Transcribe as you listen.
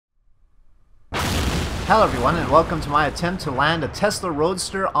Hello everyone and welcome to my attempt to land a Tesla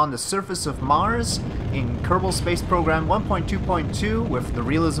Roadster on the surface of Mars in Kerbal Space Program 1.2.2 with the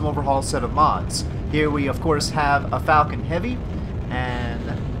Realism Overhaul set of mods. Here we of course have a Falcon Heavy,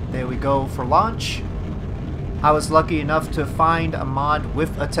 and there we go for launch. I was lucky enough to find a mod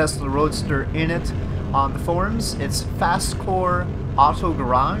with a Tesla Roadster in it on the forums. It's Fast Core Auto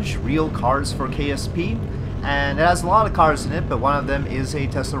Garage, Real Cars for KSP. And it has a lot of cars in it, but one of them is a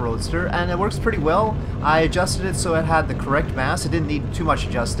Tesla Roadster, and it works pretty well. I adjusted it so it had the correct mass. It didn't need too much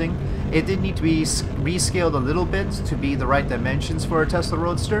adjusting. It did need to be rescaled a little bit to be the right dimensions for a Tesla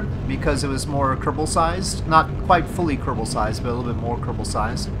Roadster, because it was more Kerbal sized. Not quite fully Kerbal sized, but a little bit more Kerbal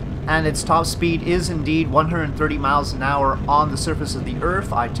sized. And its top speed is indeed 130 miles an hour on the surface of the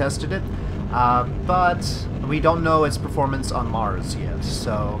Earth. I tested it. But we don't know its performance on Mars yet,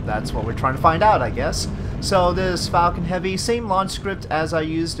 so that's what we're trying to find out, I guess. So this Falcon Heavy, same launch script as I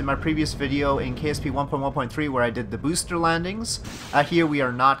used in my previous video in KSP 1.1.3 where I did the booster landings. Here we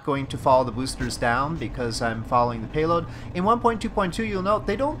are not going to follow the boosters down because I'm following the payload. In 1.2.2 you'll note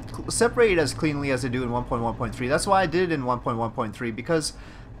they don't separate as cleanly as they do in 1.1.3. That's why I did it in 1.1.3, because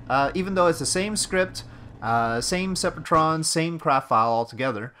even though it's the same script, same Separatrons, same craft file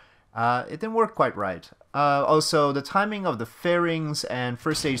altogether, it didn't work quite right. Also, the timing of the fairings and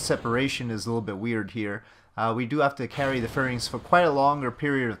first stage separation is a little bit weird here. We do have to carry the fairings for quite a longer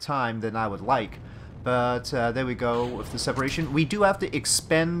period of time than I would like. But there we go with the separation. We do have to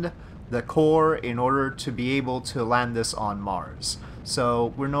expend the core in order to be able to land this on Mars.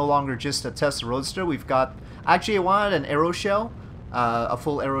 So we're no longer just a Tesla Roadster. We've got... Actually, I wanted an aeroshell. A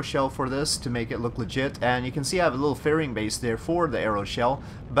full aeroshell for this to make it look legit, and you can see I have a little fairing base there for the aeroshell,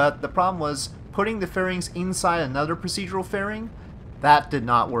 but the problem was putting the fairings inside another procedural fairing. That did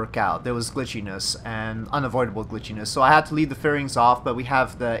not work out. There was glitchiness, and unavoidable glitchiness, so I had to leave the fairings off, but we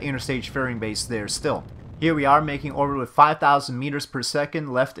have the interstage fairing base there still. Here we are making orbit with 5,000 meters per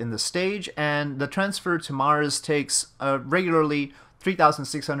second left in the stage, and the transfer to Mars takes regularly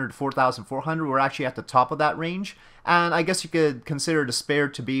 3,600 to 4,400. We're actually at the top of that range, and I guess you could consider the spare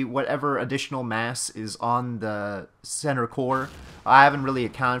to be whatever additional mass is on the center core. I haven't really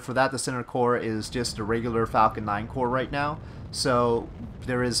accounted for that. The center core is just a regular Falcon 9 core right now, so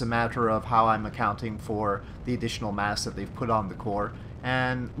there is a matter of how I'm accounting for the additional mass that they've put on the core,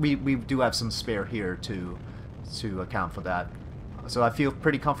 and we do have some spare here to account for that. So I feel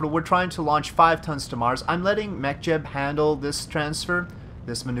pretty comfortable. We're trying to launch 5 tons to Mars. I'm letting MechJeb handle this transfer,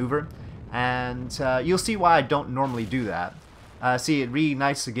 this maneuver, and you'll see why I don't normally do that. See, it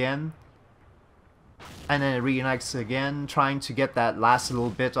reignites again, and then it reignites again, trying to get that last little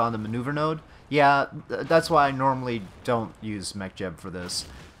bit on the maneuver node. Yeah, that's why I normally don't use MechJeb for this.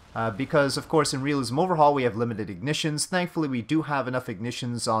 Because, of course, in Realism Overhaul we have limited ignitions. Thankfully, we do have enough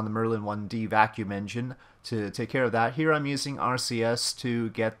ignitions on the Merlin 1D vacuum engine to take care of that. Here I'm using RCS to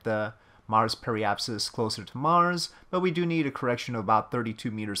get the Mars periapsis closer to Mars, but we do need a correction of about 32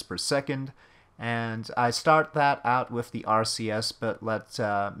 meters per second. And I start that out with the RCS, but let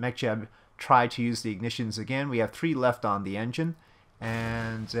MechJeb try to use the ignitions again. We have 3 left on the engine,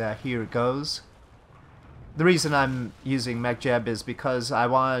 and here it goes. The reason I'm using MechJeb is because I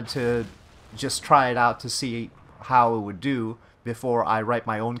wanted to just try it out to see how it would do before I write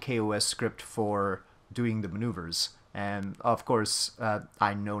my own KOS script for doing the maneuvers. And of course,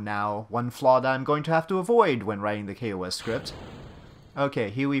 I know now one flaw that I'm going to have to avoid when writing the KOS script. Okay,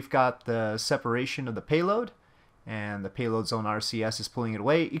 here we've got the separation of the payload, and the payload zone RCS is pulling it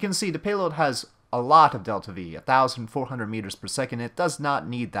away. You can see the payload has a lot of delta V, 1,400 meters per second. It does not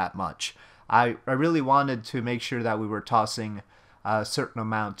need that much. I really wanted to make sure that we were tossing a certain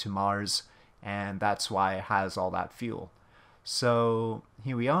amount to Mars, and that's why it has all that fuel. So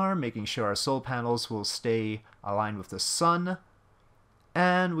here we are, making sure our solar panels will stay aligned with the sun,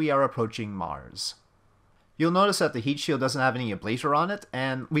 and we are approaching Mars. You'll notice that the heat shield doesn't have any ablator on it,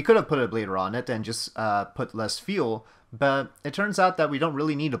 and we could have put an ablator on it and just put less fuel, but it turns out that we don't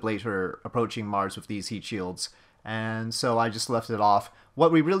really need ablator approaching Mars with these heat shields, and so I just left it off.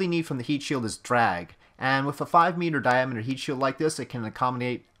 What we really need from the heat shield is drag, and with a 5-meter diameter heat shield like this, it can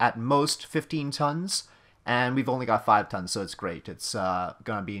accommodate at most 15 tons, and we've only got 5 tons, so it's great. It's going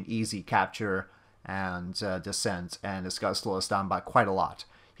to be an easy capture and descent, and it's going to slow us down by quite a lot.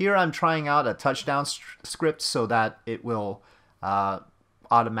 Here I'm trying out a touchdown script so that it will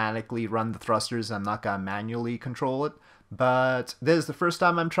automatically run the thrusters. I'm not going to manually control it. But this is the first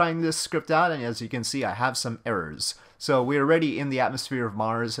time I'm trying this script out, and as you can see, I have some errors. So we're already in the atmosphere of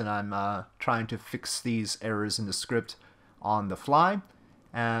Mars, and I'm trying to fix these errors in the script on the fly.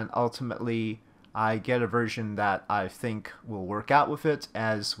 And ultimately, I get a version that I think will work out with it,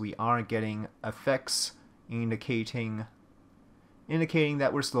 as we are getting effects indicating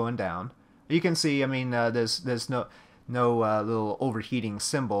that we're slowing down. You can see, I mean, there's no little overheating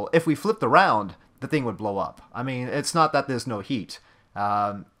symbol. If we flipped around, the thing would blow up. I mean, it's not that there's no heat.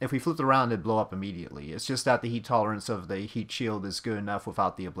 If we flipped around, it'd blow up immediately. It's just that the heat tolerance of the heat shield is good enough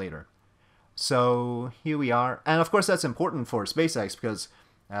without the ablator. So here we are, and of course that's important for SpaceX because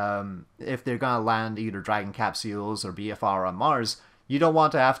if they're gonna land either Dragon capsules or BFR on Mars, you don't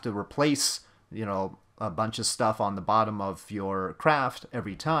want to have to replace, you know, a bunch of stuff on the bottom of your craft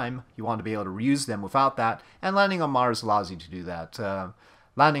every time. You want to be able to reuse them without that, and landing on Mars allows you to do that.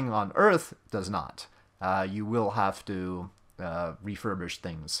 Landing on Earth does not. You will have to refurbish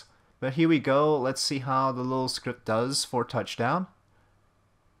things. But here we go. Let's see how the little script does for touchdown.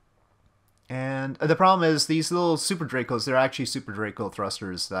 And the problem is these little Super Dracos, they're actually Super Draco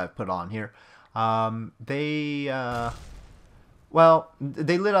thrusters that I've put on here. Well,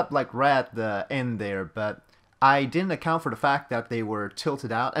 they lit up like right at the end there, but I didn't account for the fact that they were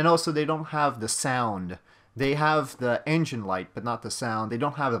tilted out. And also they don't have the sound. They have the engine light, but not the sound. They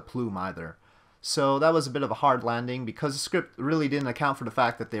don't have the plume either. So that was a bit of a hard landing because the script really didn't account for the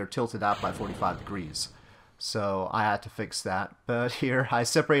fact that they're tilted out by 45 degrees. So I had to fix that. But here I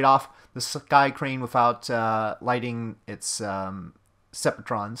separate off the sky crane without lighting its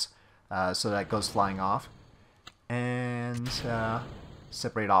separatrons, so that goes flying off. And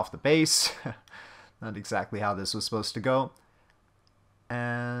separate off the base. Not exactly how this was supposed to go.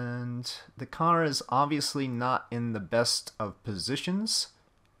 And the car is obviously not in the best of positions.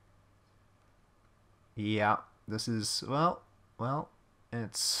 Yeah, this is, well,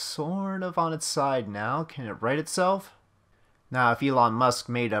 it's sort of on its side now. Can it right itself? Now, if Elon Musk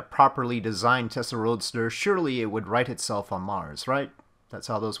made a properly designed Tesla Roadster, surely it would right itself on Mars, right? That's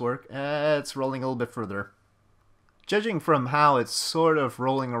how those work. It's rolling a little bit further. Judging from how it's sort of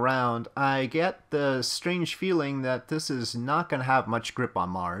rolling around, I get the strange feeling that this is not going to have much grip on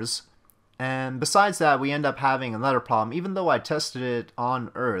Mars. And besides that, we end up having another problem. Even though I tested it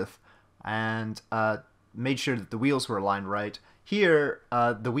on Earth and made sure that the wheels were aligned right, here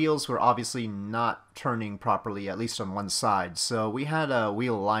the wheels were obviously not turning properly, at least on one side. So we had a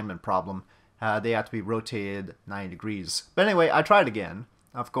wheel alignment problem. They had to be rotated 90 degrees. But anyway, I tried again.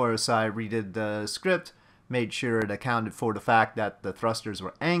 Of course, I redid the script, made sure it accounted for the fact that the thrusters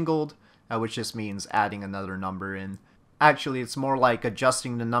were angled, which just means adding another number in. Actually, it's more like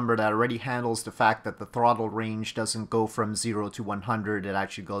adjusting the number that already handles the fact that the throttle range doesn't go from 0 to 100. It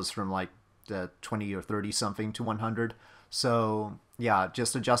actually goes from like 20 or 30 something to 100. So yeah,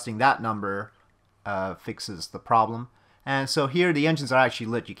 just adjusting that number fixes the problem. And so here the engines are actually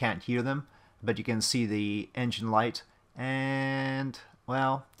lit. You can't hear them, but you can see the engine light. And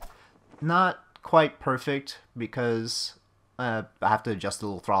well, not quite perfect because I have to adjust the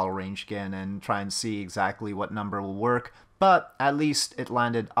little throttle range again and try and see exactly what number will work. But at least it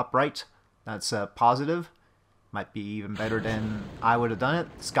landed upright. That's positive. Might be even better than I would have done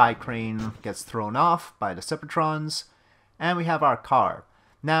it. Sky crane gets thrown off by the separatrons. And we have our car.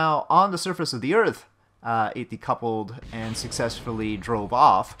 Now, on the surface of the Earth, it decoupled and successfully drove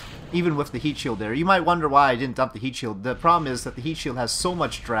off, even with the heat shield there. You might wonder why I didn't dump the heat shield. The problem is that the heat shield has so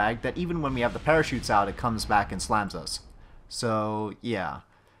much drag that even when we have the parachutes out, it comes back and slams us. So, yeah.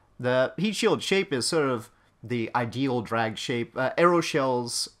 The heat shield shape is sort of the ideal drag shape.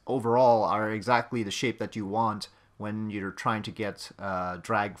 Aeroshells overall are exactly the shape that you want when you're trying to get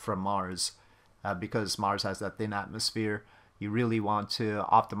drag from Mars. Because Mars has that thin atmosphere, you really want to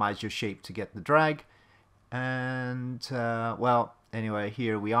optimize your shape to get the drag. And, well, anyway,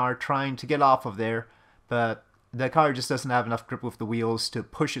 here we are trying to get off of there, but the car just doesn't have enough grip with the wheels to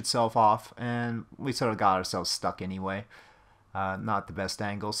push itself off, and we sort of got ourselves stuck anyway. Not the best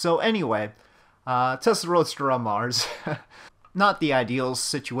angle. So anyway, Tesla Roadster on Mars. Not the ideal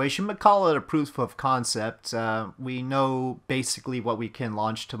situation, but call it a proof of concept. We know basically what we can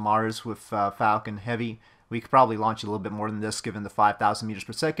launch to Mars with Falcon Heavy. We could probably launch a little bit more than this given the 5,000 meters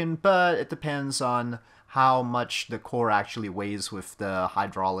per second, but it depends on how much the core actually weighs with the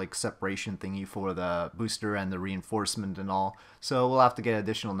hydraulic separation thingy for the booster and the reinforcement and all. So we'll have to get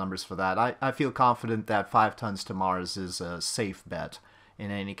additional numbers for that. I feel confident that 5 tons to Mars is a safe bet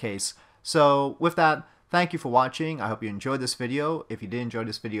in any case. So with that, thank you for watching. I hope you enjoyed this video. If you did enjoy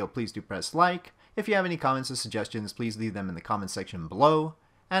this video, please do press like. If you have any comments or suggestions, please leave them in the comment section below,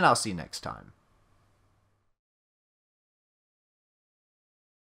 and I'll see you next time.